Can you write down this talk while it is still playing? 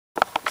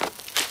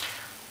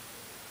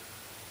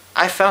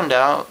I found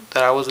out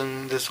that I was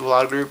in this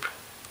vlog group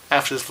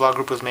after this vlog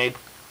group was made.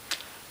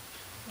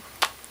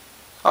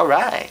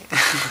 Alright.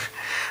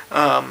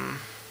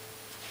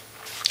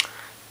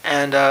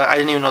 And I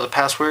didn't even know the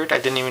password. I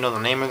didn't even know the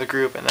name of the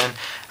group. And then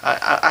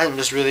I'm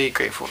just really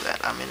grateful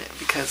that I'm in it,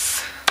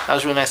 because that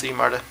was really nice of you,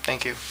 Marta.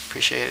 Thank you.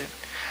 Appreciate it.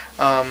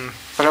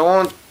 But I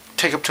won't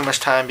take up too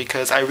much time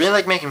because I really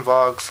like making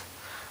vlogs.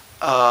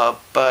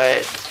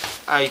 But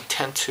I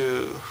tend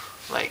to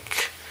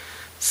like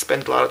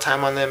spend a lot of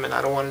time on them, and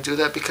I don't want to do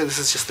that because this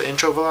is just the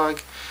intro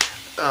vlog.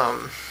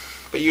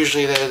 But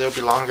usually they'll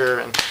be longer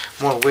and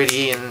more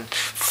witty and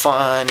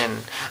fun,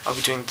 and I'll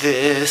be doing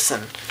this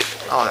and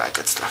all that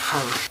good stuff.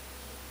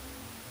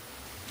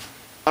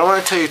 I don't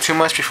want to tell you too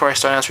much before I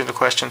start answering the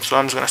questions, so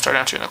I'm just going to start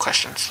answering the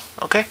questions.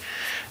 Okay?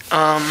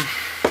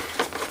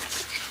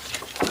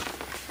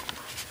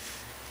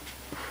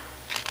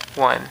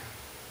 One.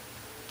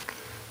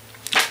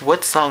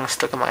 What song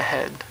stuck in my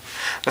head?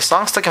 The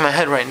song stuck in my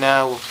head right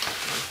now.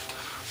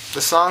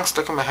 The song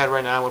stuck in my head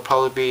right now would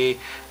probably be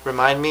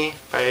 "Remind Me"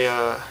 by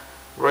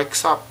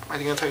Röyksopp. I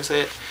think that's how you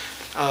say it.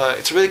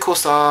 It's a really cool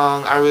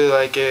song. I really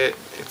like it.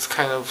 It's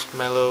kind of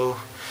mellow,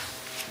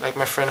 like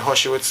my friend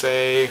Hoshi would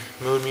say,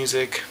 mood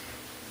music.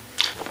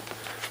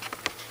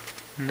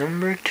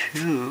 Number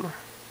 2.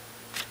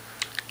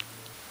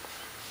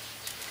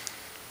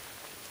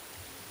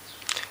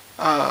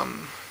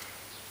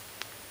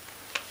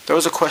 There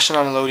was a question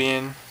on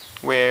Nickelodeon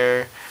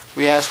where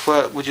we asked,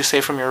 what would you say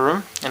from your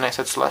room? And I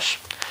said slush.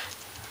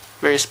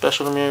 Very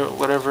special to me, or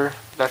whatever.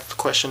 That's the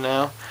question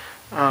now.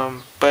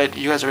 But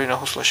you guys already know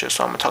who Slush is,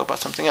 so I'm going to talk about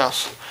something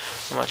else.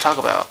 I'm going to talk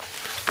about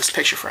this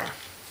picture frame.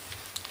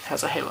 It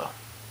has a halo.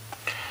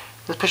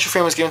 This picture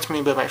frame was given to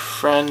me by my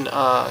friend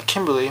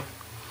Kimberly,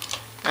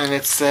 and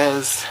it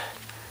says,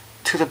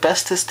 "To the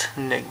bestest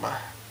Nigma."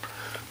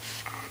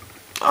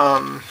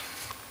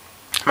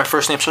 My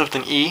first name starts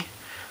with an E,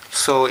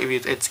 so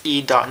it's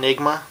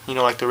E.Nigma, you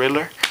know, like the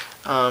Riddler.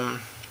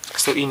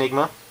 So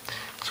Enigma.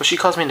 So she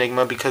calls me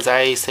Nigma because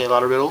I say a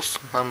lot of riddles.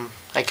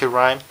 I could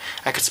rhyme.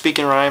 I could speak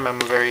and rhyme.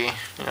 I'm a very,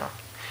 you know,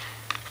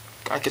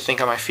 I could think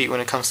on my feet when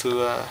it comes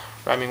to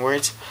rhyming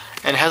words.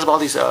 And it has all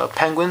these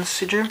penguins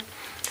she drew.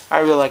 I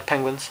really like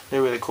penguins.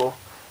 They're really cool.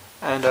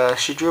 And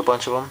she drew a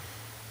bunch of them.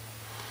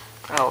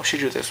 Oh, she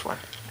drew this one.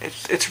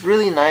 It's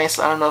really nice.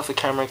 I don't know if the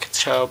camera can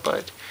tell,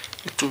 but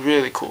it's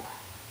really cool.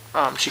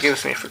 She gave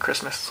this to me for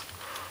Christmas.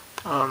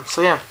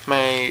 So yeah,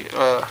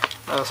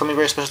 something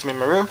very special to me in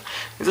my room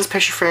is this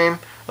picture frame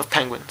of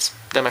penguins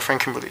that my friend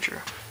Kimberly drew.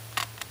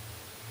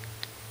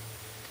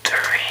 3.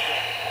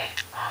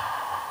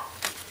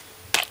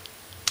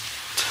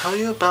 Tell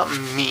you about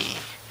me.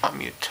 I want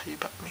me to tell you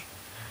about me.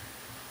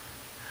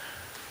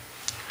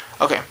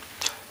 Okay.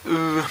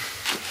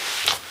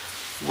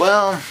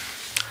 Well,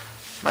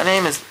 my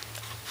name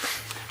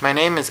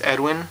is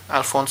Edwin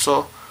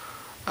Alfonso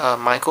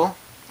Michael.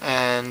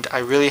 And I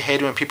really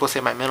hate it when people say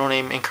my middle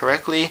name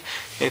incorrectly.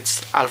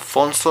 It's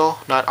Alfonso,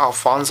 not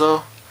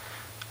Alfonso.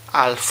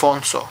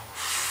 Alfonso.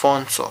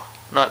 Fonso.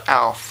 Not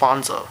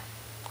Alfonso.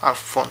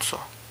 Alfonso.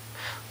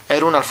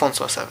 Edwin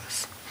Alfonso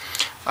Aceves.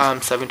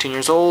 I'm 17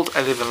 years old.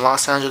 I live in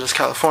Los Angeles,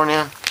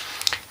 California.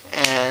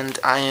 And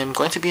I am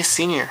going to be a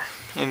senior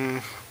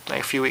in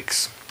like a few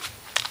weeks.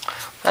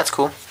 That's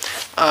cool.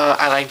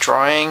 I like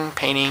drawing,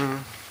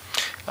 painting,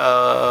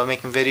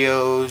 making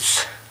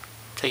videos,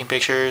 taking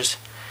pictures,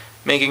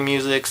 making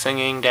music,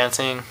 singing,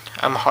 dancing.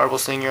 I'm a horrible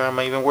singer. I'm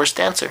an even worse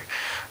dancer.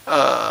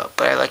 But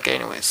I like it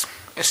anyways.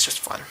 It's just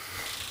fun.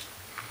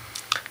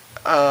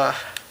 I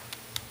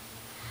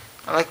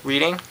like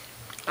reading.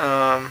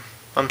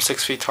 I'm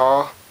 6 feet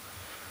tall.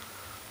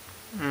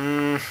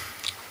 Kind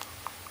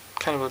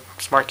of a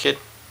smart kid.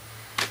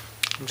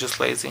 I'm just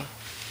lazy.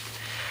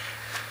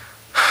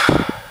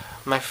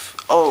 My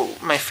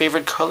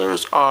favorite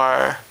colors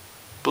are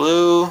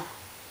blue,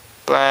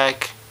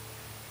 black,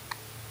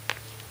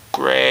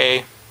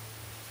 gray,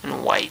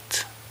 and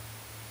white.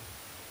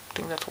 I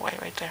think that's white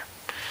right there.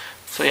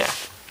 So yeah,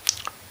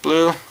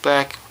 blue,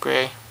 black,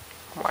 gray,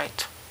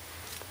 white.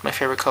 My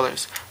favorite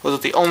colors. Those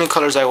are the only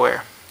colors I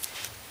wear.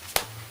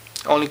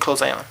 Only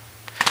clothes I own.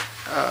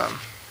 I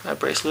have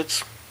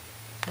bracelets,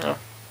 you know,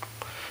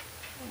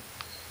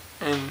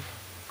 and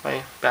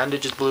my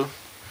bandage is blue,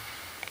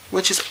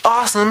 which is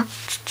awesome.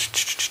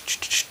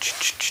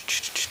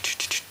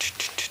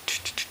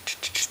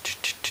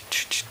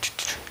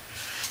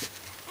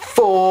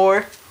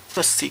 4.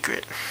 A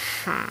secret.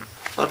 A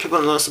lot of people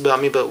don't know this about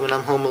me, but when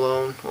I'm home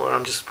alone, or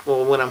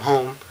when I'm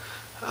home,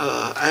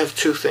 I have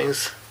 2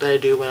 things that I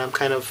do when I'm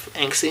kind of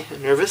angsty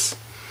and nervous.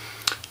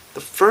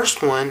 The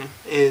first one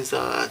is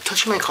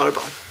touching my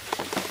collarbone.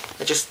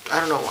 I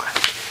don't know why.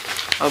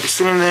 I'll be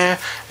sitting there,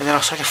 and then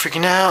I'll start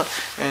freaking out,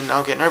 and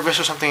I'll get nervous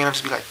or something, and I'll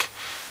just be like,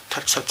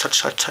 touch, touch,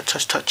 touch, touch, touch,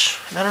 touch, touch.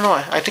 And I don't know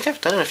why. I think I've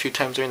done it a few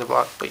times during the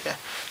vlog, but yeah.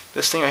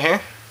 This thing right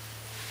here,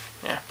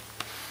 yeah.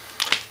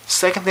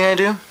 Second thing I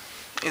do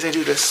is I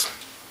do this,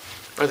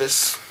 or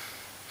this.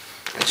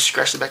 I just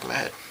scratch the back of my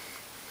head.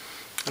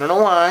 I don't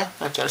know why.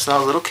 I've done it since I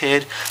was a little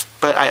kid,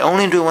 but I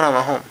only do it when I'm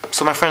at home,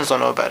 so my friends don't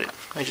know about it.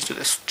 I just do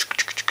this.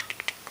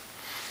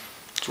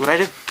 So what I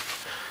do,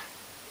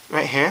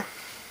 right here,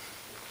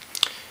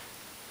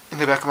 in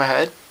the back of my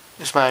head,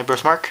 is my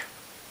birthmark.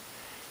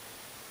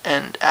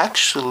 And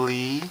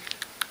actually,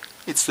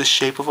 it's the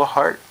shape of a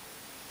heart.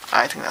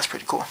 I think that's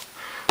pretty cool.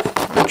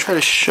 I'm gonna try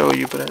to show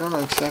you, but I don't know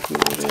exactly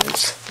what it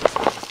is.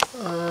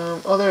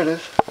 Oh, there it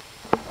is.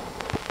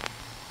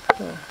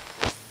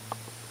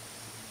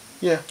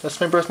 Yeah, that's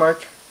my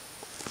birthmark.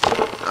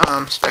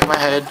 It's back of my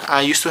head.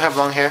 I used to have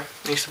long hair.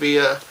 It used to be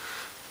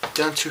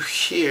down to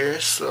here.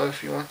 So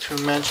if you want to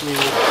imagine me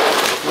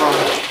with long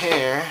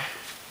hair,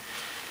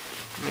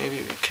 maybe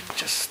we could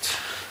just,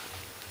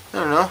 I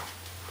don't know.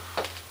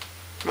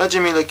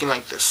 Imagine me looking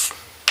like this.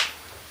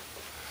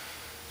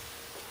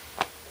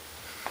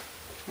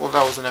 Well,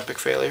 that was an epic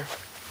failure.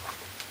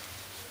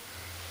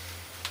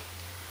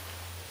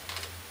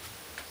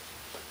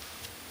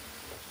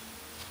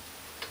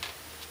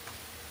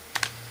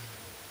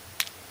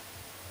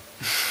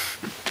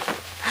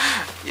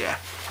 Yeah.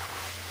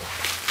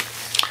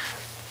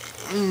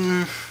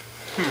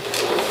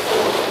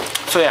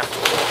 So yeah,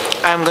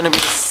 I'm gonna be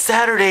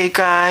Saturday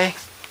guy.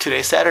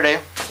 Today's Saturday.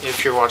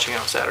 If you're watching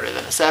on Saturday,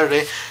 then it's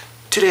Saturday.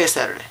 Today is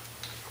Saturday.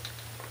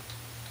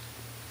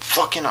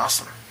 Fucking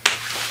awesome.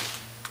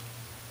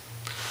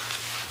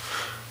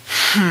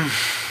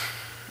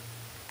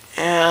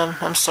 And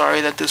I'm sorry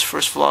that this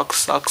first vlog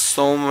sucks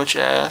so much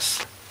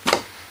ass.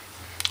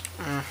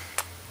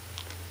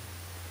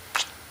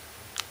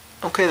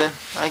 Okay then,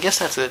 I guess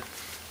that's it.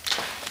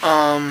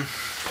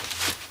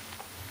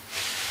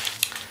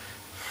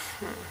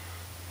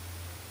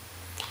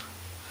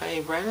 I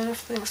ran out of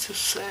things to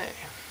say.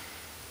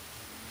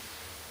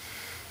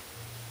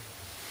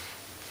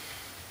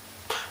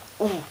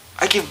 Ooh,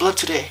 I gave blood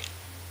today.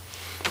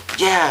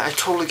 Yeah, I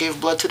totally gave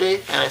blood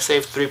today, and I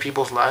saved 3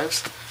 people's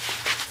lives.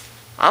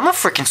 I'm a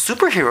freaking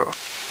superhero.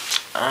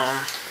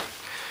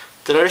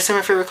 Did I already say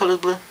my favorite color is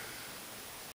blue?